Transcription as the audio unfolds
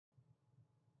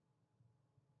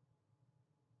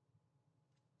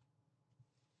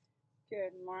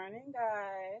Good morning,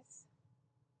 guys.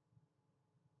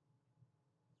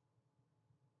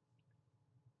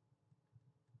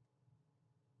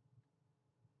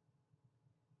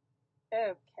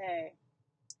 Okay,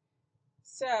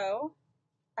 so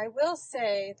I will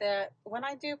say that when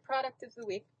I do product of the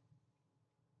week,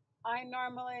 I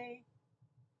normally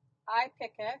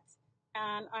pick it,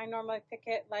 and I normally pick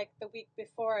it like the week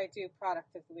before I do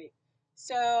product of the week.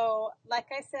 So, like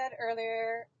I said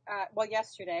earlier,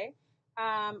 yesterday,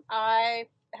 I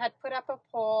had put up a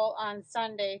poll on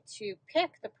Sunday to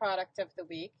pick the product of the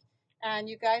week, and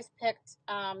you guys picked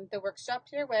the Workshop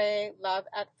Your Way, Love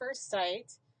at First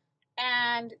Sight.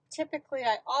 And typically,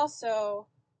 I also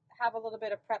have a little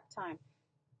bit of prep time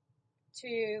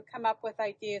to come up with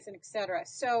ideas and etc.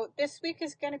 So this week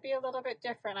is going to be a little bit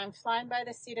different. I'm flying by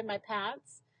the seat of my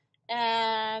pants,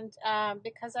 and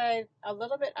because I'm a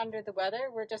little bit under the weather,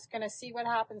 we're just going to see what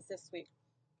happens this week.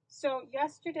 So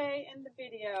yesterday in the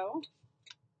video,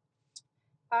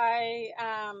 I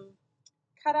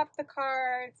cut up the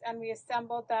cards and we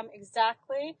assembled them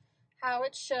exactly how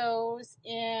it shows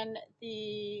in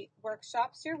the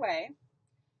Workshops Your Way.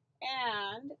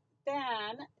 And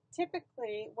then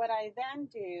typically what I then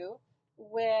do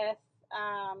with,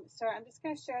 sorry, I'm just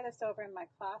going to share this over in my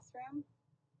classroom.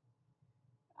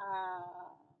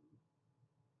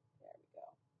 There we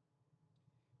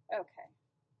go. Okay.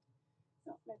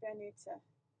 No, maybe I need to,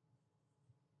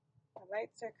 the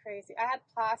lights are crazy. I had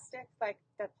plastic, like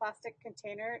the plastic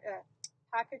container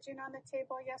packaging on the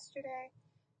table yesterday,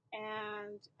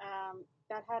 and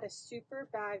that had a super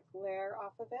bad glare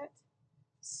off of it.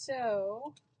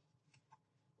 So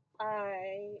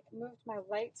I moved my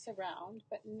lights around,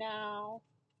 but now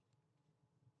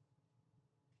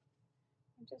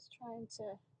I'm just trying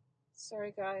to,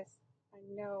 sorry guys, I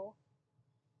know,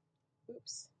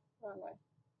 oops, wrong way.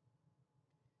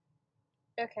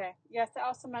 Okay, yes, I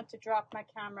also meant to drop my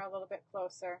camera a little bit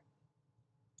closer.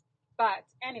 But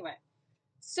anyway,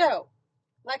 so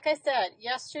like I said,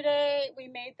 yesterday we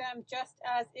made them just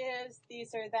as is.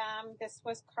 These are them. This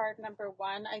was card number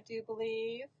 1, I do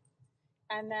believe.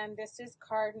 And then this is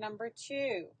card number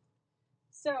 2.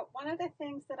 So one of the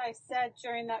things that I said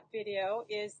during that video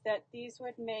is that these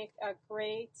would make a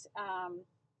great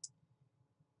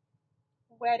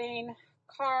wedding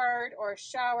card or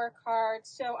shower card.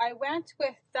 So I went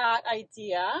with that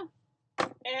idea,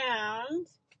 and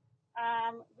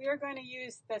we are going to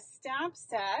use the stamp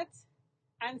set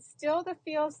and still the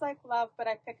Feels Like Love, but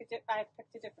I picked a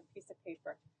different piece of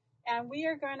paper. And we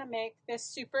are going to make this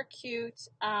super cute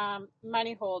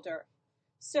money holder.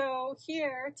 So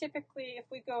here, typically, if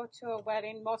we go to a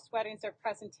wedding, most weddings are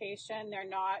presentation, they're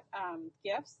not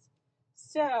gifts.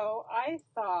 So I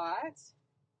thought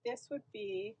this would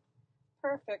be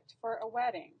perfect for a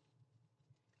wedding.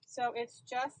 So it's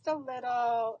just a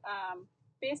little,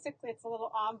 basically it's a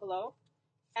little envelope,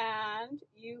 and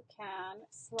you can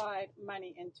slide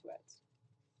money into it.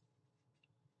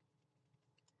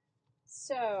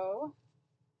 So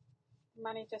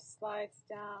money just slides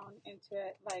down into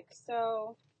it like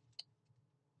so.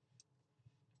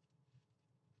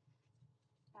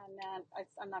 And then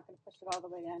I'm not going to push it all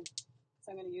the way in,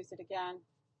 so I'm going to use it again.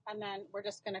 And then we're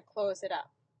just going to close it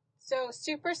up. So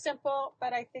super simple,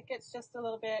 but I think it's just a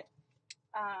little bit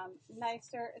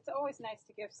nicer. It's always nice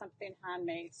to give something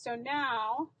handmade. So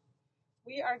now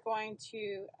we are going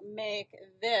to make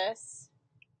this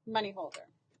money holder.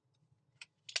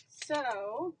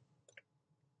 So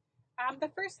the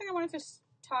first thing I wanted to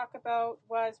talk about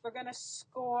was we're going to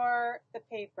score the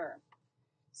paper.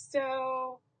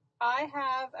 So I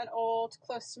have an old,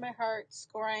 close to my heart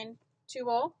scoring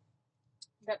tool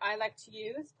that I like to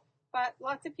use, but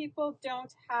lots of people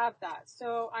don't have that.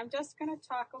 So I'm just going to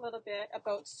talk a little bit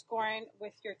about scoring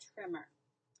with your trimmer.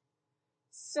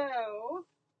 So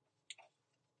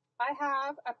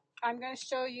I'm going to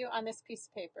show you on this piece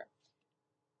of paper.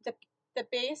 The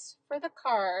base for the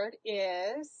card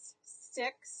is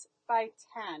 6 by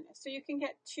 10. So you can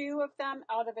get 2 of them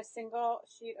out of a single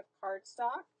sheet of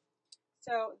cardstock.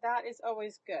 So that is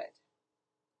always good.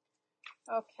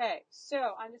 Okay,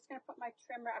 so I'm just going to put my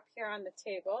trimmer up here on the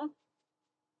table.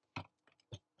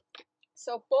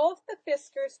 So both the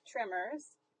Fiskars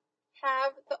trimmers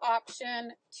have the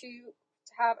option to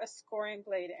have a scoring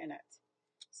blade in it.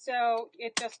 So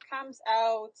it just comes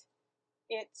out.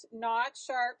 It's not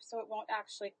sharp, so it won't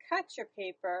actually cut your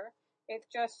paper. It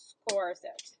just scores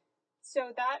it.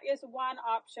 So that is one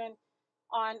option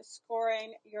on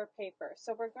scoring your paper.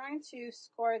 So we're going to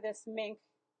score this mink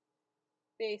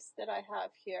base that I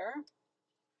have here.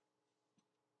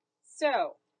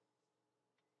 So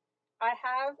I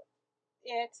have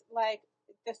it like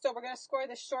So we're going to score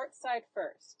the short side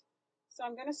first. So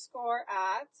I'm going to score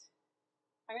at,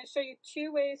 I'm going to show you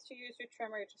two ways to use your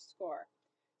trimmer to score.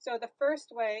 So the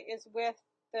first way is with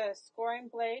the scoring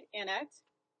blade in it.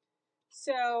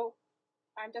 So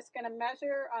I'm just going to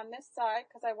measure on this side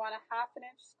because I want a 1/2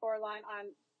 inch score line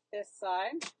on this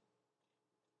side.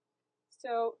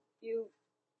 So you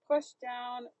push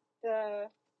down the,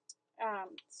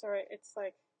 sorry, it's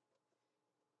like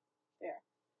there.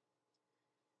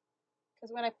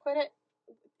 Because when I put it,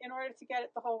 in order to get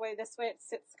it the whole way this way, it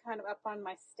sits kind of up on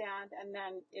my stand and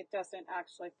then it doesn't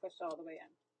actually push all the way in.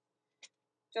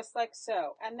 Just like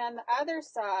so. And then the other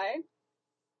side,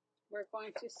 we're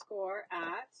going to score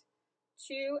at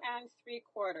 2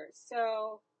 3/4.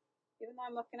 So even though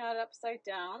I'm looking at it upside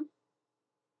down,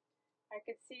 I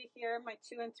could see here my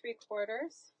 2 3/4.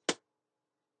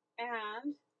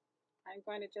 And I'm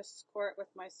going to just score it with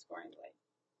my scoring blade.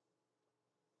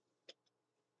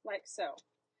 Like so.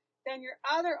 Then your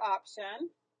other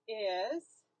option is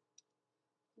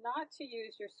not to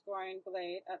use your scoring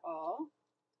blade at all.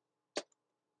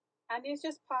 And these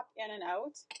just pop in and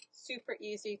out, super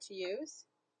easy to use.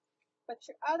 But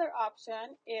your other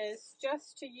option is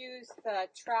just to use the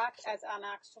track as an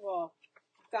actual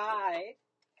guide.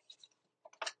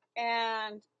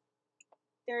 And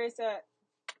there is a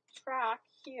track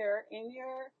here in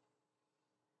your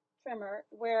trimmer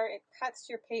where it cuts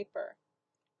your paper.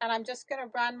 And I'm just going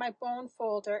to run my bone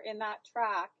folder in that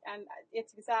track, and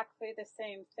it's exactly the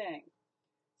same thing.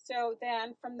 So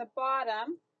then from the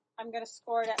bottom, I'm going to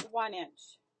score it at 1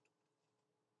 inch.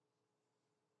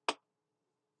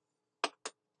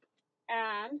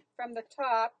 And from the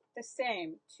top, the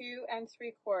same, 2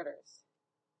 3/4.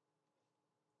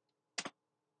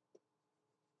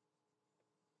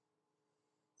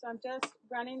 So I'm just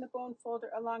running the bone folder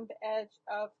along the edge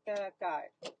of the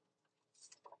guide.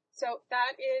 So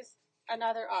that is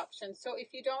another option. So if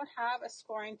you don't have a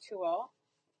scoring tool,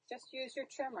 just use your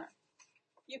trimmer.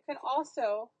 You can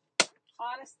also,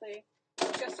 honestly,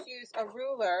 just use a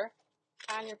ruler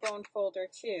on your bone folder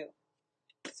too.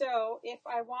 So if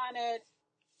I wanted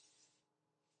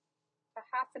a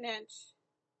 1/2 inch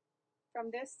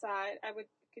from this side, I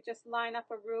could just line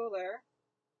up a ruler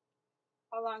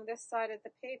along this side of the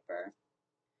paper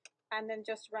and then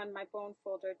just run my bone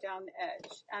folder down the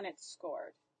edge and it's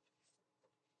scored.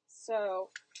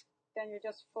 So then you're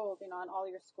just folding on all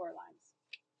your score lines.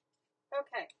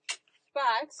 Okay,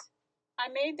 but I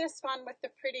made this one with the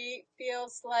pretty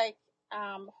feels like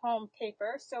home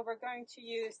paper, so we're going to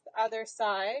use the other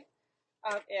side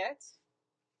of it.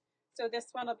 So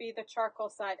this one will be the charcoal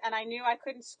side, and I knew I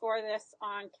couldn't score this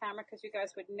on camera because you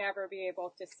guys would never be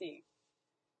able to see.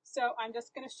 So I'm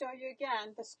just going to show you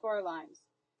again the score lines.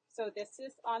 So this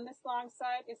is on this long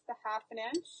side is the 1/2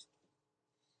 inch,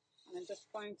 and I'm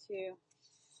just going to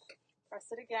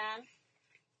press it again.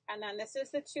 And then this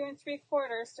is the 2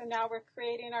 3/4. So now we're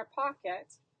creating our pocket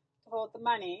to hold the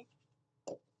money,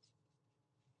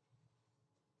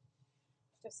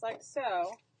 just like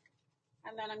so.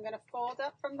 And then I'm going to fold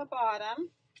up from the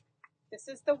bottom. This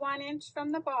is the 1 inch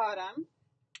from the bottom.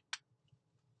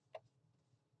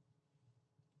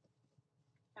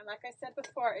 And like I said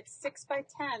before, it's 6 by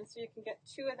 10, so you can get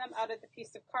 2 of them out of the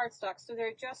piece of cardstock. So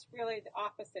they're just really the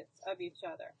opposites of each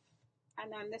other.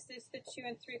 And then this is the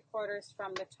 2 3/4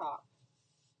 from the top.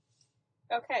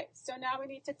 Okay, so now we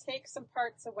need to take some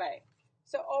parts away.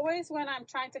 So always when I'm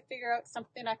trying to figure out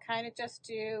something, I kind of just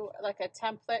do like a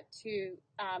template to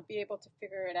be able to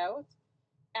figure it out,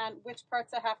 and which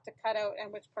parts I have to cut out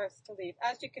and which parts to leave.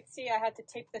 As you can see, I had to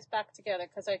tape this back together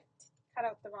because I cut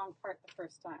out the wrong part the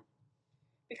first time,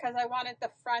 because I wanted the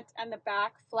front and the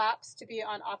back flaps to be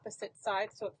on opposite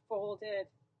sides, so it folded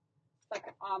like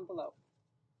an envelope.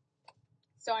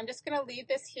 So I'm just going to leave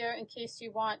this here in case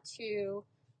you want to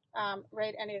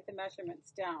write any of the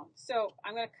measurements down. So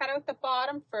I'm going to cut out the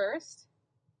bottom first.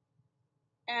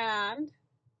 And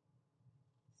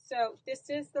so this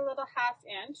is the little 1/2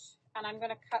 inch, and I'm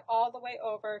going to cut all the way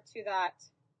over to that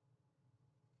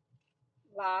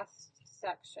last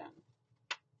section.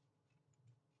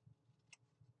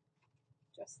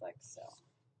 Just like so.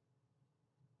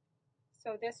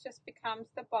 So this just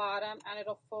becomes the bottom, and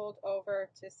it'll fold over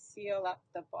to seal up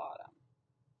the bottom.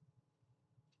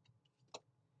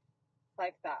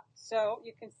 Like that. So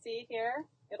you can see here,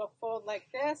 it'll fold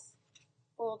like this,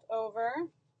 fold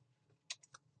over,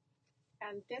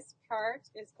 and this part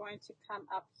is going to come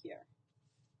up here,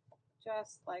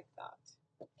 just like that.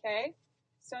 Okay,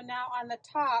 so now on the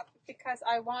top, because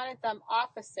I wanted them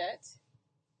opposite,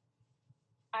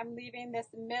 I'm leaving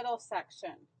this middle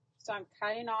section. So I'm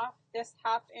cutting off this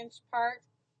 1/2 inch part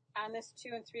and this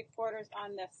 2 3/4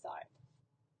 on this side.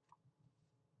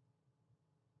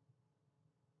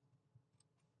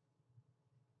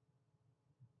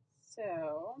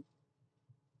 So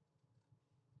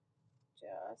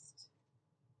just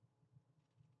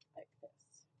like this.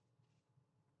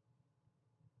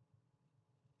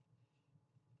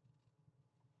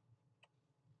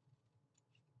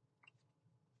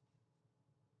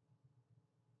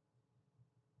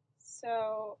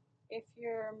 So if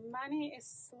your money is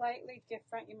slightly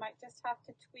different, you might just have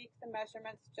to tweak the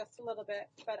measurements just a little bit,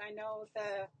 but I know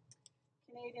the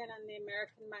Canadian and the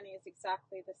American money is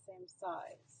exactly the same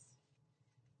size.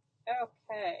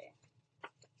 Okay.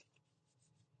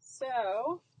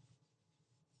 So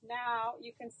now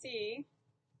you can see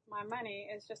my money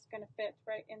is just going to fit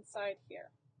right inside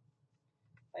here,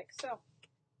 like so.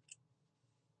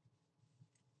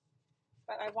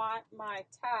 But I want my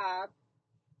tab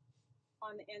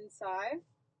on the inside.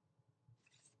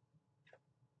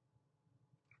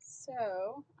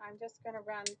 So I'm just going to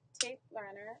run tape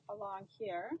learner along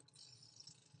here.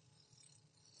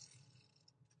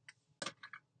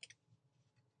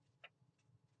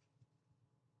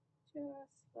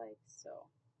 Just like so.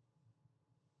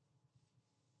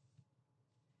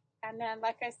 And then,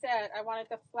 like I said, I wanted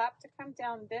the flap to come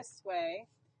down this way,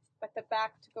 but the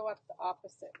back to go up the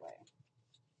opposite way.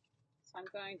 So I'm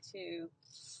going to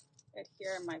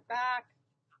adhere my back,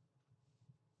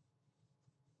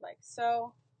 like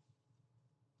so.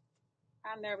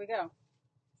 And there we go.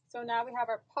 So now we have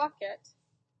our pocket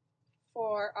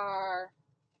for our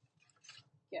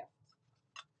gift.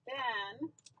 Then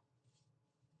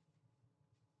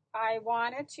I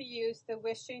wanted to use the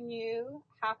wishing you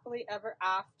happily ever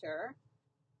after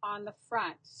on the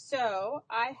front. So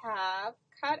I have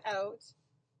cut out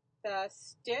the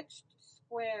stitched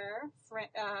square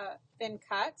thin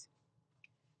cut.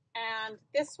 And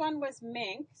this one was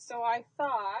mink, so I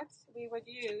thought we would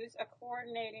use a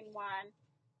coordinating one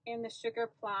in the sugar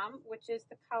plum, which is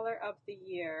the color of the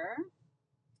year.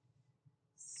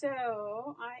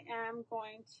 So I'm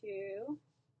going to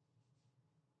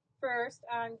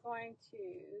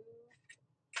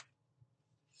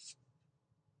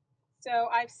so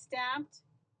I've stamped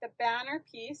the banner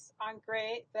piece on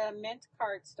the mint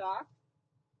cardstock,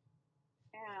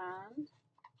 and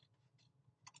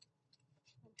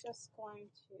I'm just going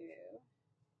to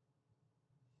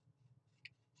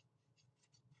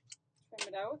trim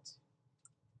it out.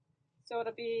 So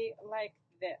it'll be like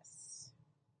this.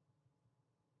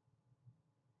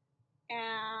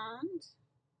 And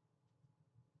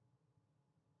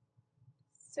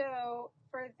so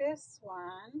for this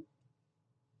one,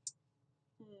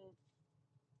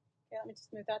 okay, let me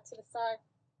just move that to the side.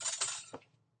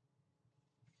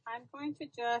 I'm going to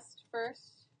just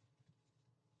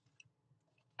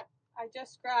I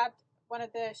just grabbed one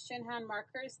of the Shinhan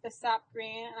markers, the sap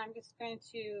green, and I'm just going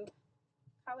to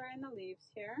color in the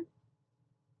leaves here.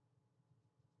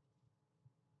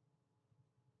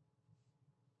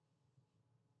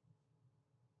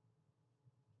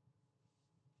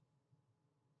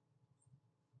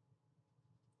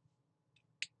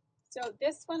 So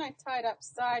this one I tied up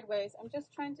sideways. I'm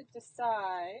just trying to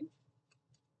decide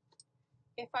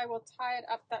if I will tie it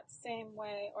up that same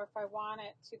way or if I want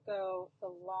it to go the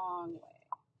long way.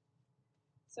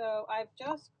 So I've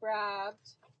just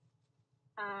grabbed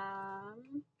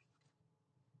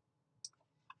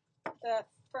the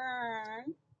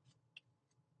fern.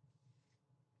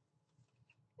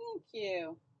 Thank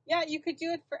you. Yeah, you could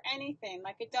do it for anything.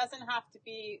 Like, it doesn't have to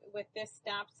be with this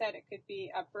stamp set. It could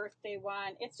be a birthday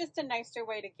one. It's just a nicer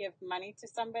way to give money to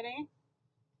somebody.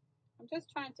 I'm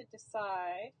just trying to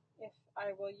decide if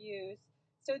I will use.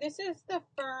 So this is the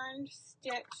fern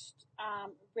stitched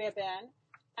ribbon,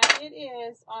 and it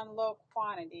is on low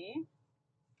quantity.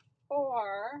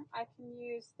 Or I can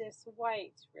use this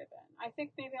white ribbon. I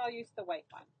think maybe I'll use the white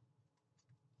one.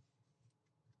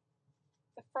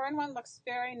 The fern one looks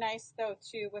very nice though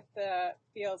too with the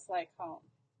feels like home.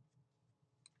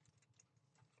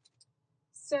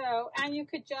 So, and you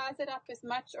could jazz it up as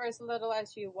much or as little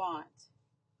as you want.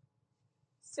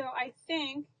 So I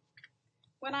think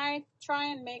when I try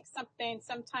and make something,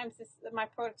 sometimes my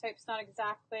prototype's not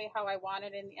exactly how I want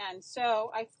it in the end.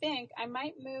 So I think I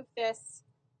might move this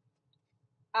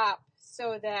up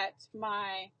so that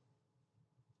my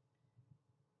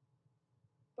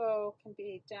bow can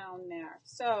be down there.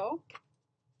 So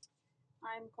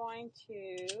I'm going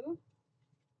to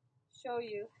show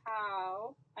you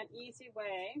how an easy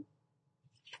way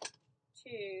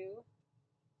to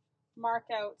mark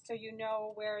out so you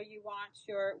know where you want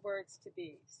your words to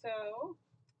be. So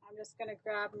I'm just going to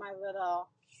grab my little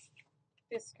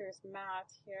Fiskars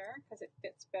mat here because it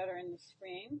fits better in the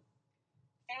screen.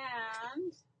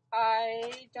 And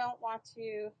I don't want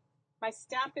to, my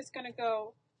stamp is going to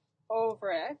go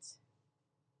over it.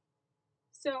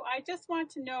 So I just want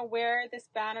to know where this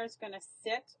banner is going to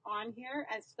sit on here,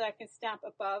 and so that I can stamp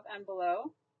above and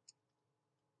below.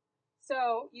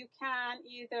 So you can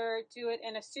either do it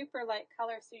in a super light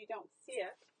color so you don't see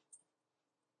it.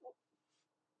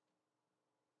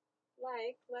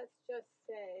 Like, let's just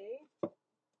say,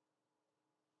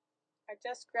 I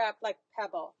just grabbed like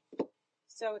Pebble.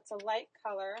 So it's a light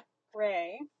color,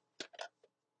 gray.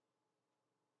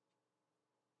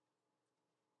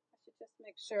 I should just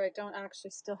make sure I don't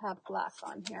actually still have black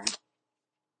on here.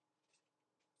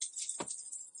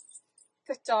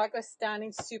 The dog was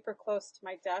standing super close to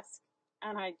my desk,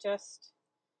 and I just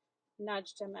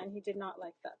nudged him, and he did not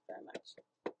like that very much.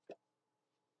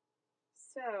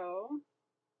 So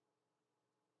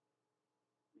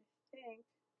I think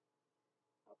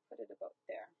I'll put it about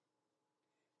there.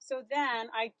 So then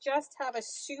I just have a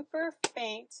super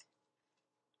faint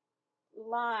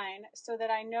line so that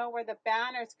I know where the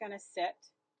banner is going to sit,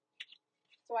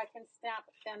 so I can stamp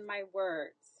then my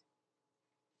words.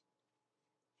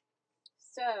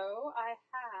 So I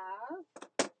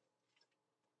have,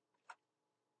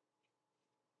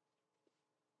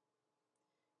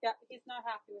 yeah, he's not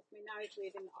happy with me. Now he's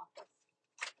leaving the office.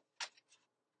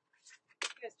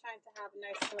 He was trying to have a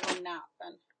nice little nap,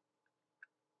 and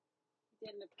he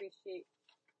didn't appreciate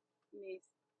me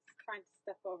trying to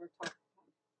step over top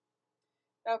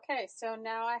of him. Okay, so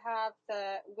now I have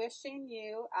the wishing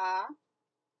you a.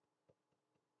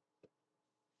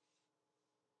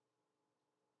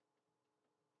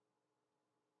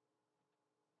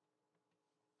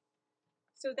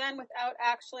 So then, without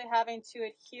actually having to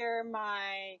adhere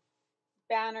my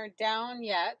banner down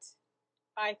yet,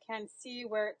 I can see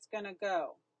where it's going to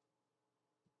go.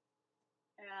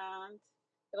 And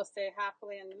it'll say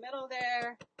happily in the middle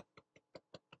there.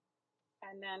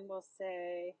 And then we'll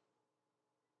say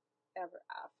ever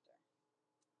after.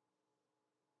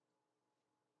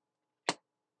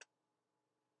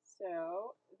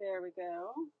 So there we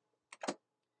go.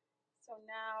 So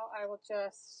now I will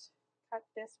just cut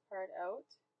this part out.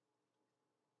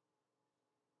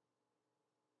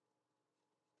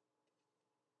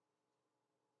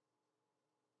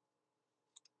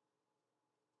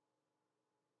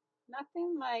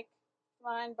 Nothing like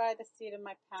flying by the seat of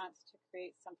my pants to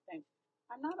create something.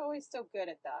 I'm not always so good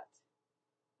at that.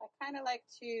 I kind of like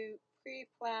to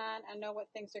pre-plan and know what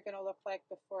things are going to look like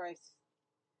before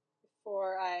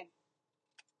I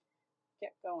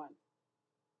get going.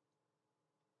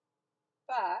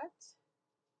 But,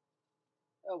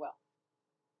 oh well.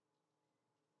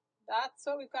 That's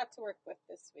what we've got to work with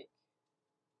this week.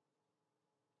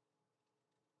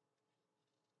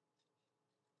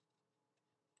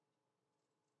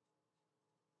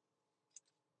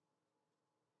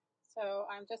 So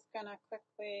I'm just going to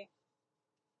quickly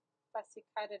fussy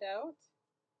cut it out.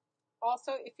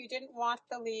 Also, if you didn't want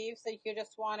the leaves, if you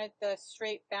just wanted the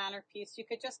straight banner piece, you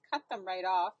could just cut them right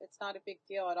off. It's not a big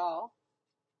deal at all.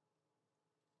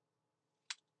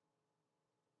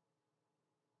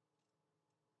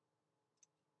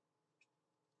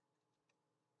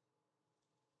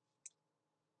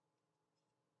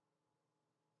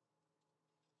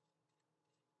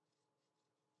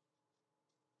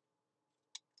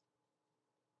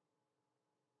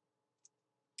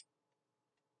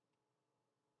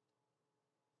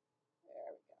 There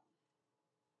we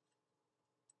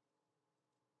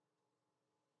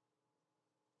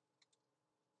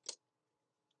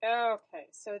go. Okay,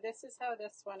 so this is how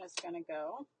this one is going to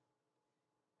go.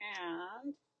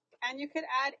 And you could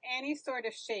add any sort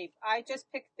of shape. I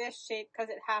just picked this shape because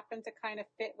it happened to kind of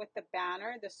fit with the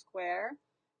banner, the square.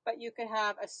 But you could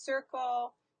have a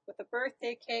circle with a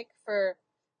birthday cake for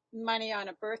money on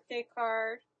a birthday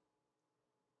card.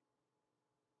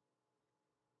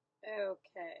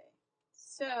 Okay,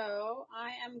 so I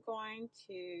am going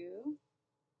to,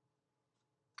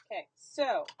 okay,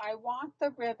 so I want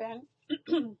the ribbon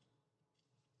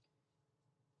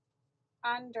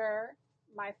under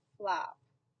my flap.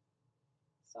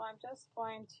 So I'm just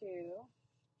going to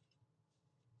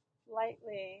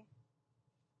lightly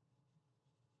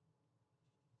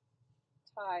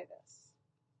tie this.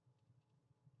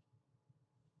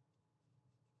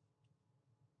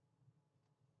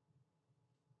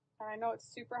 And I know it's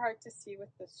super hard to see with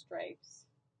the stripes,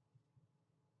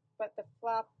 but the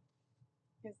flap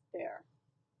is there.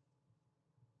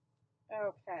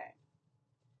 Okay.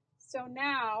 So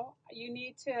now you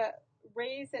need to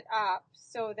raise it up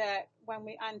so that when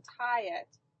we untie it,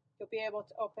 you'll be able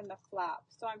to open the flap.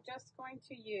 So I'm just going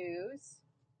to use,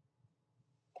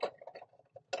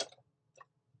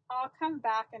 I'll come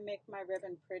back and make my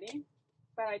ribbon pretty,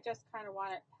 but I just kind of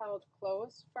want it held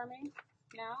closed for me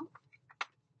now.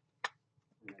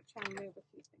 I'm going to try and move a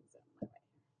few things out of my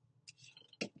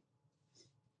way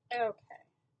here. Okay.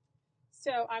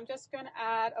 So I'm just going to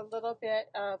add a little bit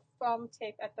of foam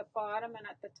tape at the bottom and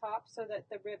at the top so that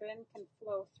the ribbon can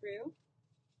flow through.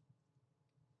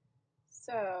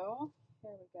 So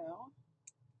here we go.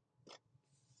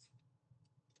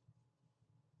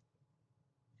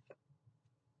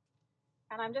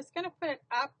 And I'm just going to put it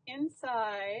up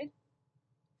inside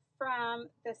from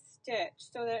the stitch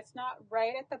so that it's not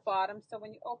right at the bottom. So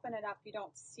when you open it up, you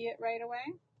don't see it right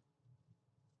away.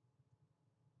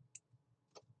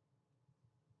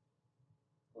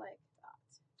 Like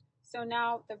that. So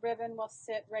now the ribbon will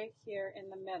sit right here in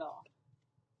the middle.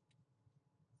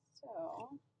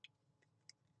 So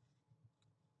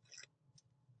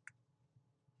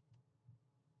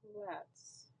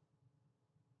let's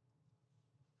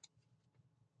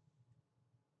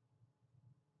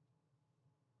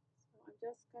I'm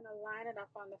just going to line it up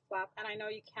on the flap. And I know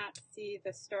you can't see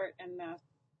the start and the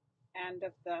end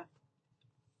of the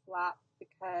flap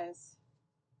because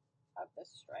of the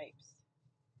stripes.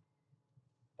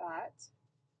 But,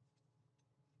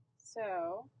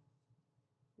 so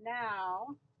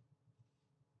now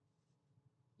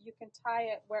you can tie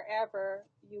it wherever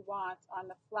you want on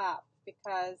the flap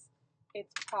because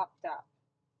it's popped up,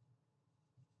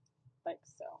 like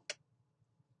so.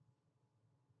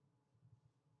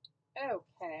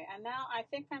 Okay, and now I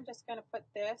think I'm just going to put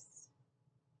this,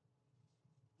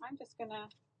 I'm just going to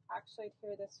actually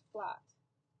adhere this flat.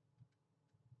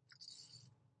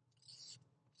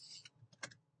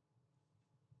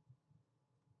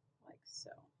 Like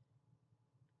so.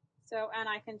 So, and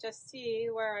I can just see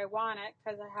where I want it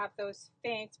because I have those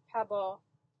faint pebble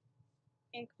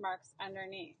ink marks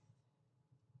underneath.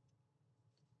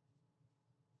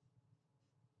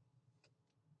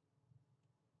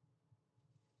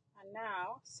 And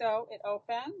now, so it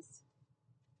opens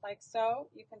like so.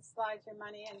 You can slide your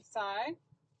money inside,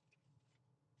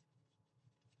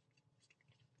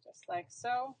 just like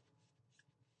so.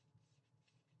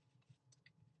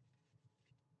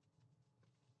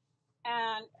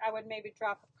 And I would maybe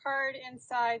drop a card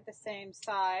inside the same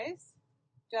size,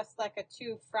 just like a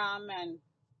to from and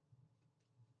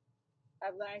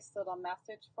a nice little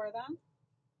message for them.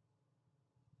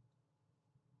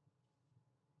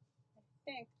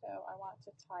 I think, though, I want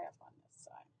to tie up on this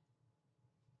side.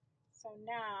 So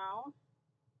now,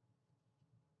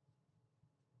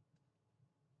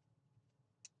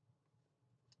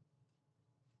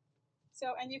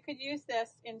 and you could use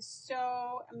this in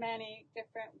so many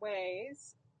different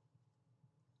ways.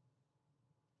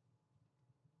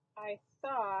 I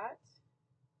thought,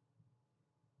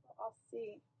 well, I'll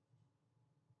see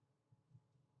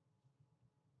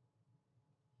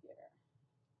here.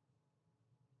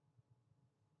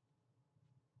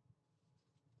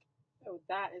 Oh,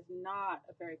 that is not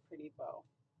a very pretty bow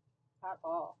at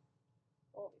all.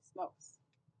 Holy smokes.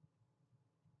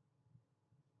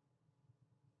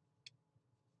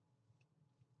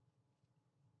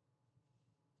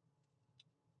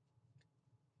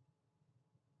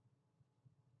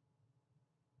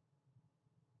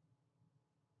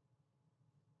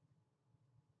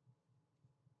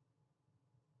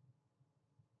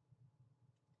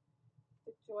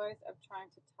 The joys of trying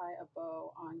to tie a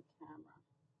bow on camera.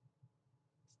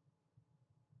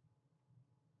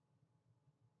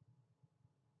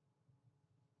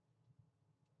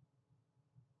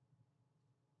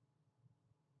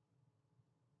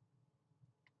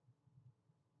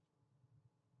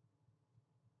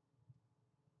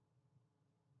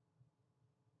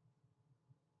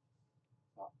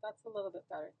 Well, that's a little bit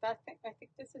better. I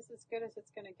think this is as good as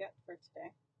it's going to get for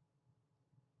today.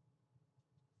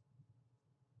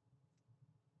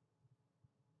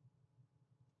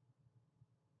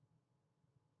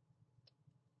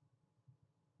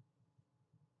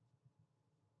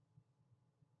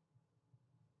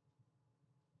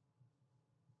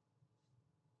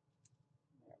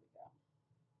 There we go.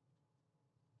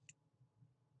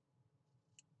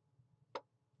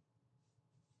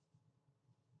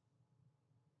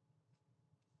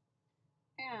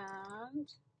 And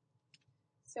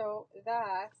so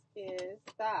that is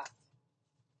that.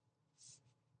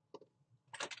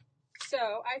 So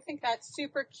I think that's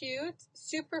super cute,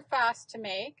 super fast to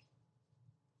make,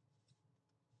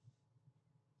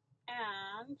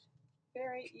 and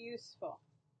very useful.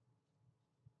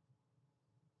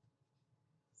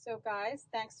 So guys,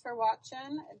 thanks for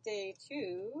watching day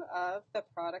 2 of the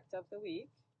product of the week.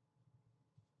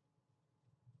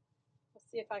 Let's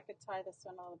see if I could tie this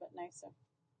one a little bit nicer.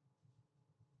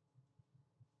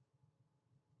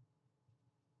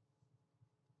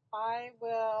 I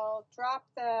will drop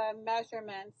the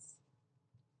measurements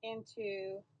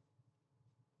into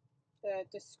the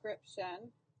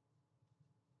description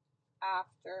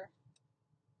after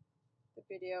the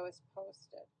video is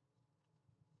posted.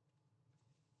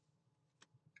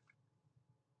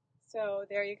 So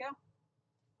there you go.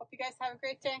 Hope you guys have a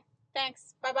great day.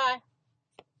 Thanks. Bye-bye.